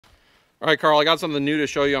All right, Carl, I got something new to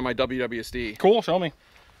show you on my WWSD. Cool, show me.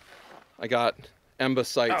 I got Embus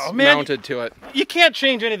sights man, mounted to it. You can't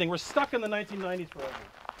change anything. We're stuck in the 1990s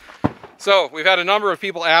forever. So we've had a number of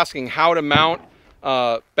people asking how to mount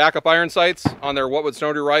backup iron sights on their What Would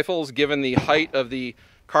Snow Do rifles given the height of the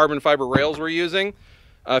carbon fiber rails we're using.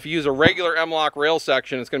 If you use a regular M-LOK rail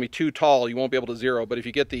section, it's going to be too tall. You won't be able to zero. But if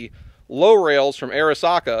you get the low rails from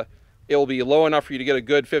Arasaka, it will be low enough for you to get a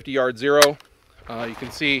good 50-yard zero. You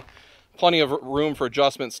can see plenty of room for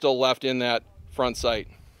adjustment still left in that front sight.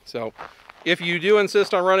 So if you do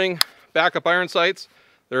insist on running backup iron sights,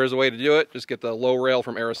 there is a way to do it. Just get the low rail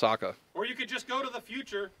from Arasaka. Or you could just go to the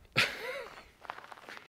future